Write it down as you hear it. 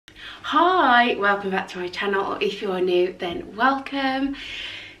Hi, welcome back to my channel, or if you are new then welcome.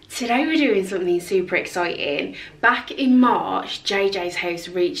 Today we're doing something super exciting. Back in March, JJ's house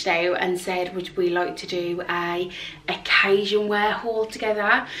reached out and said would we like to do a occasion wear haul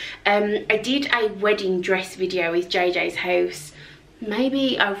together. I did a wedding dress video with JJ's house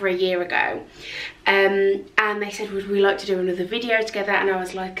maybe over a year ago, and they said would we like to do another video together, and I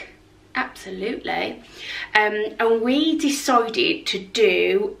was like absolutely. And we decided to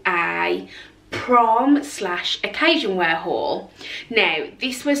do a prom / occasion wear haul. Now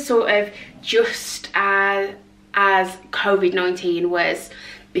this was sort of just as COVID-19 was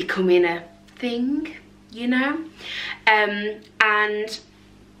becoming a thing, you know, and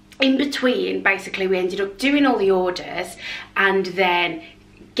in between basically we ended up doing all the orders and then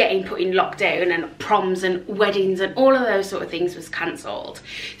getting put in lockdown, and proms and weddings and all of those sort of things was cancelled.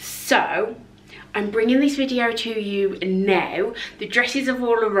 So I'm bringing this video to you now. The dresses have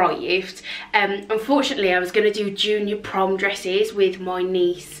all arrived. Unfortunately I was going to do junior prom dresses with my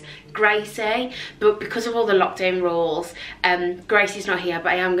niece Gracie, but because of all the lockdown rules, Gracie's not here,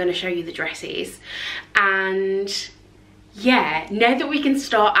 but I am going to show you the dresses. And yeah, now that we can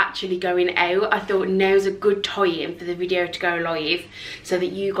start actually going out, I thought now's a good time for the video to go live so that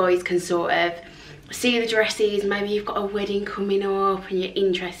you guys can sort of see the dresses. Maybe you've got a wedding coming up and you're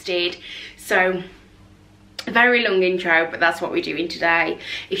interested. So a very long intro, but that's what we're doing today.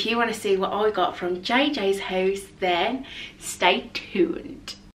 If you want to see what I got from JJ's house, then stay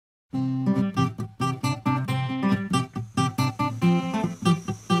tuned.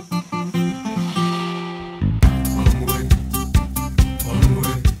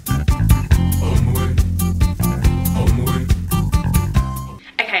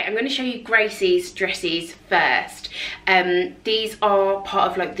 Show you Gracie's dresses first. These are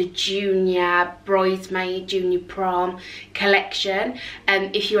part of like the junior bridesmaid, junior prom collection.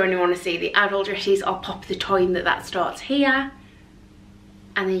 If you only want to see the adult dresses, I'll pop the time that starts here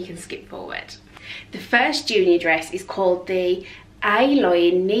and then you can skip forward. The first junior dress is called the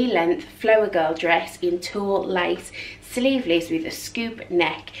A-line knee-length flower girl dress in tulle lace, sleeveless with a scoop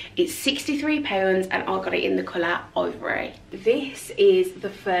neck. It's £63 and I got it in the colour ivory. This is the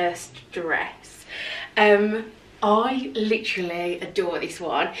first dress. I literally adore this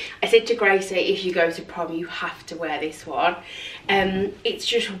one. I said to Gracie, if you go to prom you have to wear this one. It's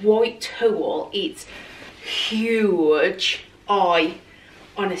just white tulle, it's huge. I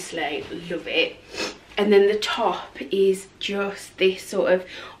honestly love it. And then the top is just this sort of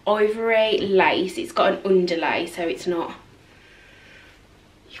ivory lace. It's got an underlay, so it's not,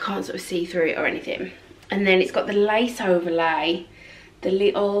 you can't sort of see through it or anything. And then it's got the lace overlay, the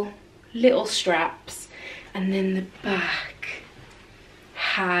little straps, and then the back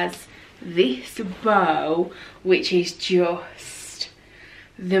has this bow, which is just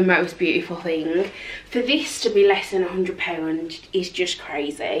the most beautiful thing. For this to be less than £100 is just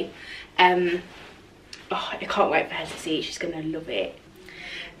crazy. Oh, I can't wait for her to see it. She's going to love it.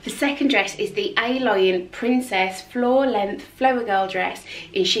 The second dress is the A-line princess floor length flower girl dress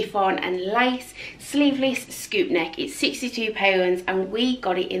in chiffon and lace, sleeveless scoop neck. It's £62 and we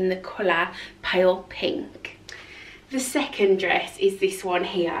got it in the colour pale pink. The second dress is this one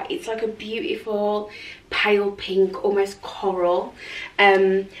here. It's like a beautiful pale pink, almost coral.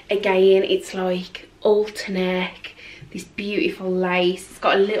 Again, it's like alter neck, this beautiful lace. It's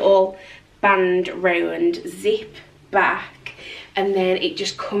got a little band round, zip back, and then it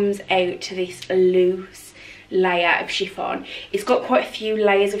just comes out to this loose layer of chiffon. It's got quite a few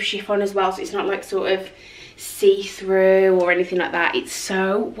layers of chiffon as well, so it's not like sort of see-through or anything like that. It's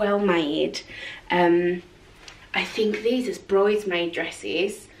so well made. I think these as bridesmaid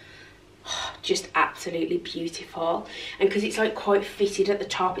dresses, just absolutely beautiful. And because it's like quite fitted at the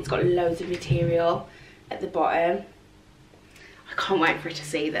top, it's got loads of material at the bottom. I can't wait for her to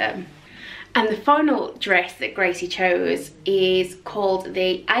see them. And the final dress that Gracie chose is called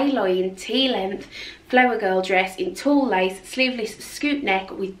the A-line T-length flower girl dress in tulle lace, sleeveless scoop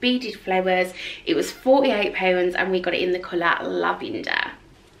neck with beaded flowers. It was £48 and we got it in the colour lavender.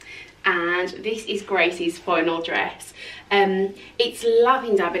 And this is Gracie's final dress. It's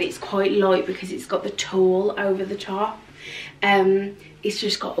lavender, but it's quite light because it's got the tulle over the top. It's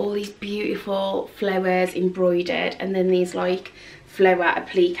just got all these beautiful flowers embroidered, and then these like flower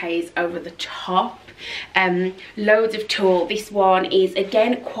appliques over the top. Loads of tulle. This one is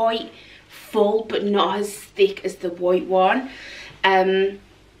again quite full but not as thick as the white one.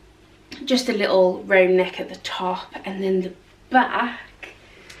 Just a little round neck at the top, and then the back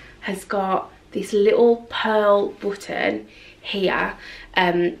has got this little pearl button here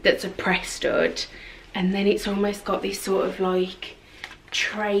that's a press stud, and then it's almost got this sort of like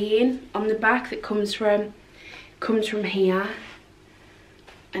traying on the back that comes from here,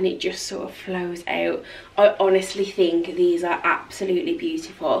 and it just sort of flows out. I honestly think these are absolutely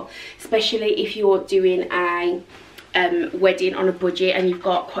beautiful, especially if you're doing a wedding on a budget and you've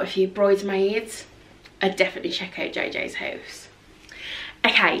got quite a few bridesmaids. I'd definitely check out JJ's house.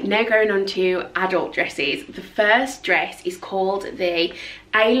 Okay, now going on to adult dresses. The first dress is called the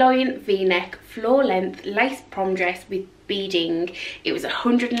A-line V-neck floor length lace prom dress with beading. It was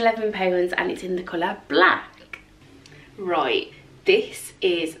 £111 and it's in the colour black. Right, this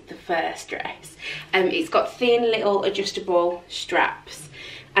is the first dress. It's got thin little adjustable straps,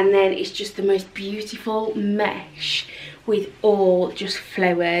 and then it's just the most beautiful mesh with all just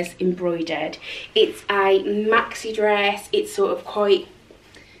flowers embroidered. It's a maxi dress. It's sort of quite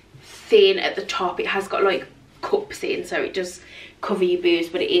thin at the top. It has got like cups in, so it does cover your boobs,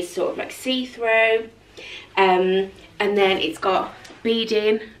 but it is sort of like see-through. And then it's got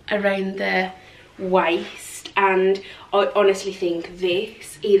beading around the waist, and I honestly think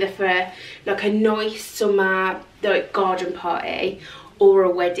this, either for like a nice summer like garden party or a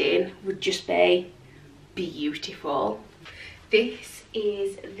wedding, would just be beautiful. This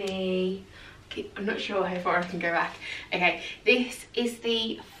is the, I'm not sure how far I can go back. Okay, this is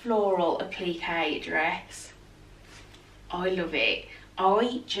the floral applique dress. I love it.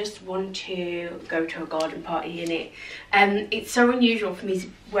 I just want to go to a garden party in it. It's so unusual for me to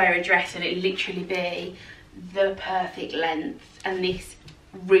wear a dress and it literally be the perfect length, and this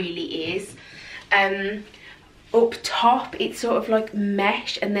really is. Up top it's sort of like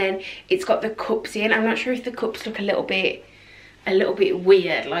mesh, and then it's got the cups in. I'm not sure if the cups look a little bit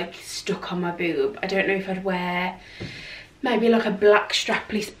weird, like stuck on my boob. I don't know if I'd wear maybe like a black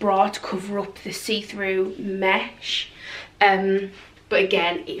strapless bra to cover up the see-through mesh. But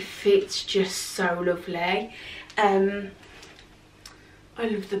again, it fits just so lovely. I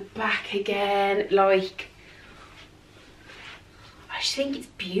love the back again. Like, I just think it's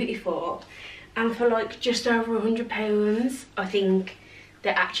beautiful, and for like just over £100, I think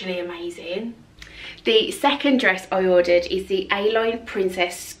they're actually amazing. The second dress I ordered is the A-line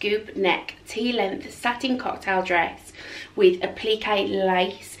Princess scoop neck T-length satin cocktail dress with applique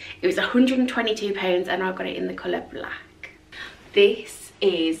lace. It was £122 and I got it in the colour black. This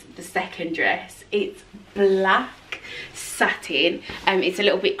is the second dress. It's black satin. It's a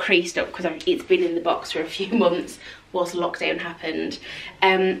little bit creased up because it's been in the box for a few months whilst lockdown happened,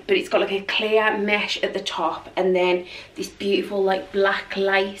 but it's got like a clear mesh at the top, and then this beautiful like black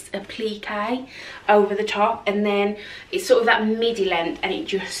lace applique over the top, and then it's sort of that midi length and it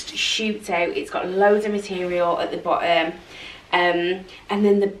just shoots out. It's got loads of material at the bottom, and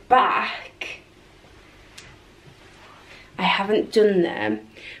then the back, I haven't done them,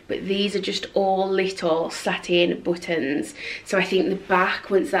 but these are just all little satin buttons, so I think the back,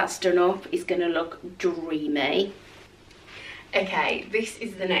 once that's done up, is gonna look dreamy. Okay, this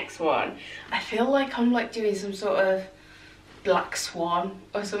is the next one. I feel like I'm like doing some sort of Black Swan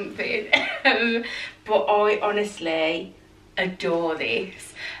or something, but I honestly adore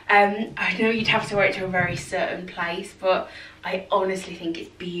this. I know you'd have to wear it to a very certain place, but I honestly think it's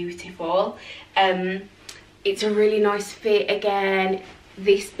beautiful. It's a really nice fit again.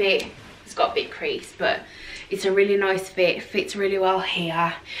 This bit, it's got a bit crease, but it's a really nice fit. It fits really well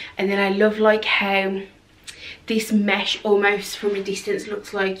here. And then I love like how this mesh almost from a distance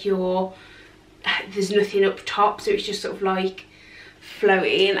looks like there's nothing up top, so it's just sort of like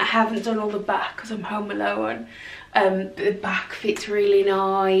floating. I haven't done all the back because I'm home alone, but the back fits really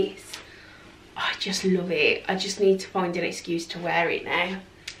nice. I just love it. I just need to find an excuse to wear it now.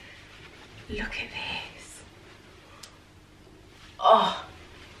 Look at this. Oh,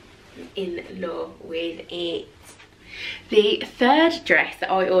 I'm in love with it. The third dress that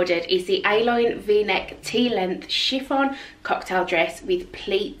I ordered is the A-line V-neck T-length chiffon cocktail dress with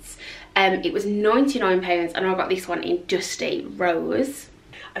pleats. It was £99 and I got this one in Dusty Rose.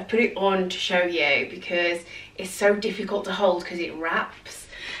 I've put it on to show you because it's so difficult to hold because it wraps.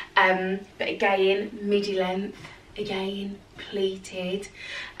 But again, midi length, again pleated.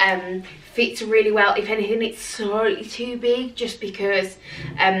 Fits really well. If anything, it's slightly too big just because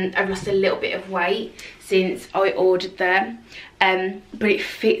I've lost a little bit of weight since I ordered them, but it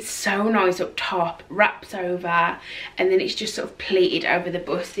fits so nice up top, wraps over, and then it's just sort of pleated over the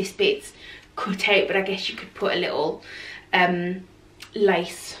bust. This bit's cut out, but I guess you could put a little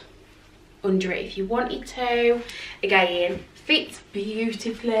lace under it if you wanted to. Again, fits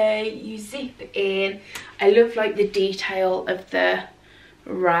beautifully. You zip it in. I love like the detail of the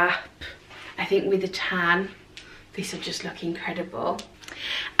wrap. I think with the tan, this will just look incredible.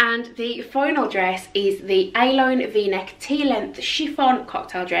 And the final dress is the A-line V-neck T-length chiffon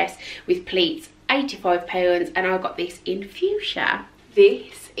cocktail dress with pleats, £85, and I got this in fuchsia.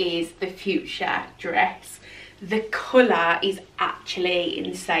 This is the fuchsia dress. The colour is actually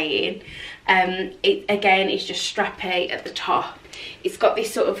insane. It again is just strappy at the top. It's got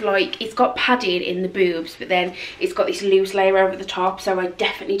this sort of like, it's got padding in the boobs, but then it's got this loose layer over the top, so I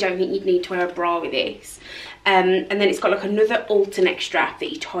definitely don't think you'd need to wear a bra with this. And then it's got like another alter neck strap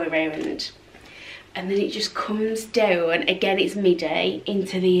that you tie around, and then it just comes down, again it's midi,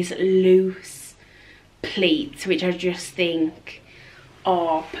 into these loose pleats, which I just think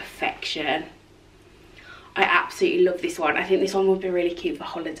are perfection. I absolutely love this one. I think this one would be really cute for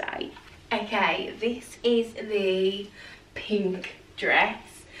holiday. Okay, this is the pink dress.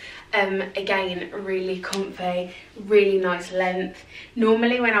 Again, really comfy, really nice length.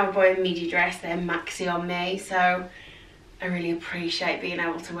 Normally when I buy a midi dress, they're maxi on me, so I really appreciate being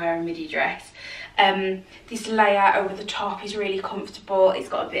able to wear a midi dress. This layer over the top is really comfortable. It's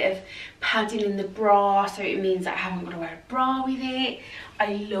got a bit of padding in the bra, so it means that I haven't got to wear a bra with it.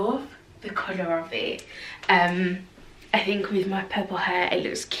 I love the colour of it. I think with my purple hair it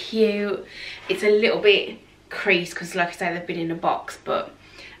looks cute. It's a little bit creased because, like I say, they've been in a box, but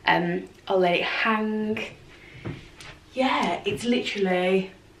I'll let it hang. Yeah, it's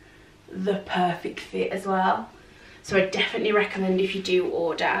literally the perfect fit as well, so I definitely recommend, if you do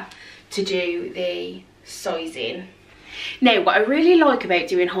order, to do the sizing. Now, what I really like about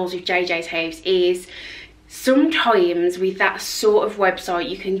doing hauls with JJ's House is sometimes with that sort of website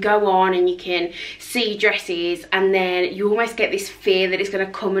you can go on and you can see dresses, and then you almost get this fear that it's going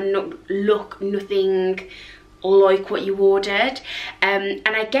to come and look nothing like what you ordered, and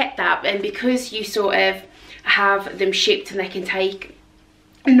I get that. And because you sort of have them shipped and they can take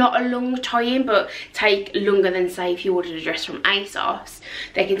not a long tie-in, but take longer than, say, if you ordered a dress from ASOS,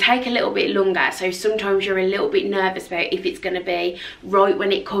 they can take a little bit longer, so sometimes you're a little bit nervous about if it's going to be right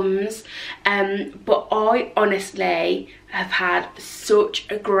when it comes. But I honestly have had such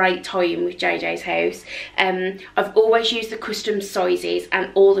a great time with JJ's House. I've always used the custom sizes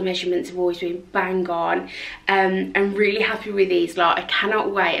and all the measurements have always been bang on. I'm really happy with these. Like, I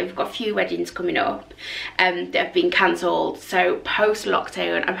cannot wait. I've got a few weddings coming up that have been cancelled, so post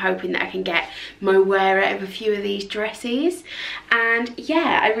lockdown I'm hoping that I can get my wear out of a few of these dresses. And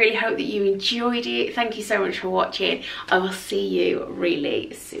yeah, I really hope that you enjoyed it. Thank you so much for watching. I will see you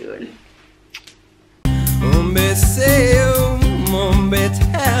really soon.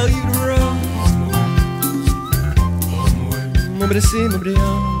 Tell you to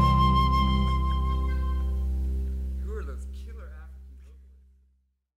run.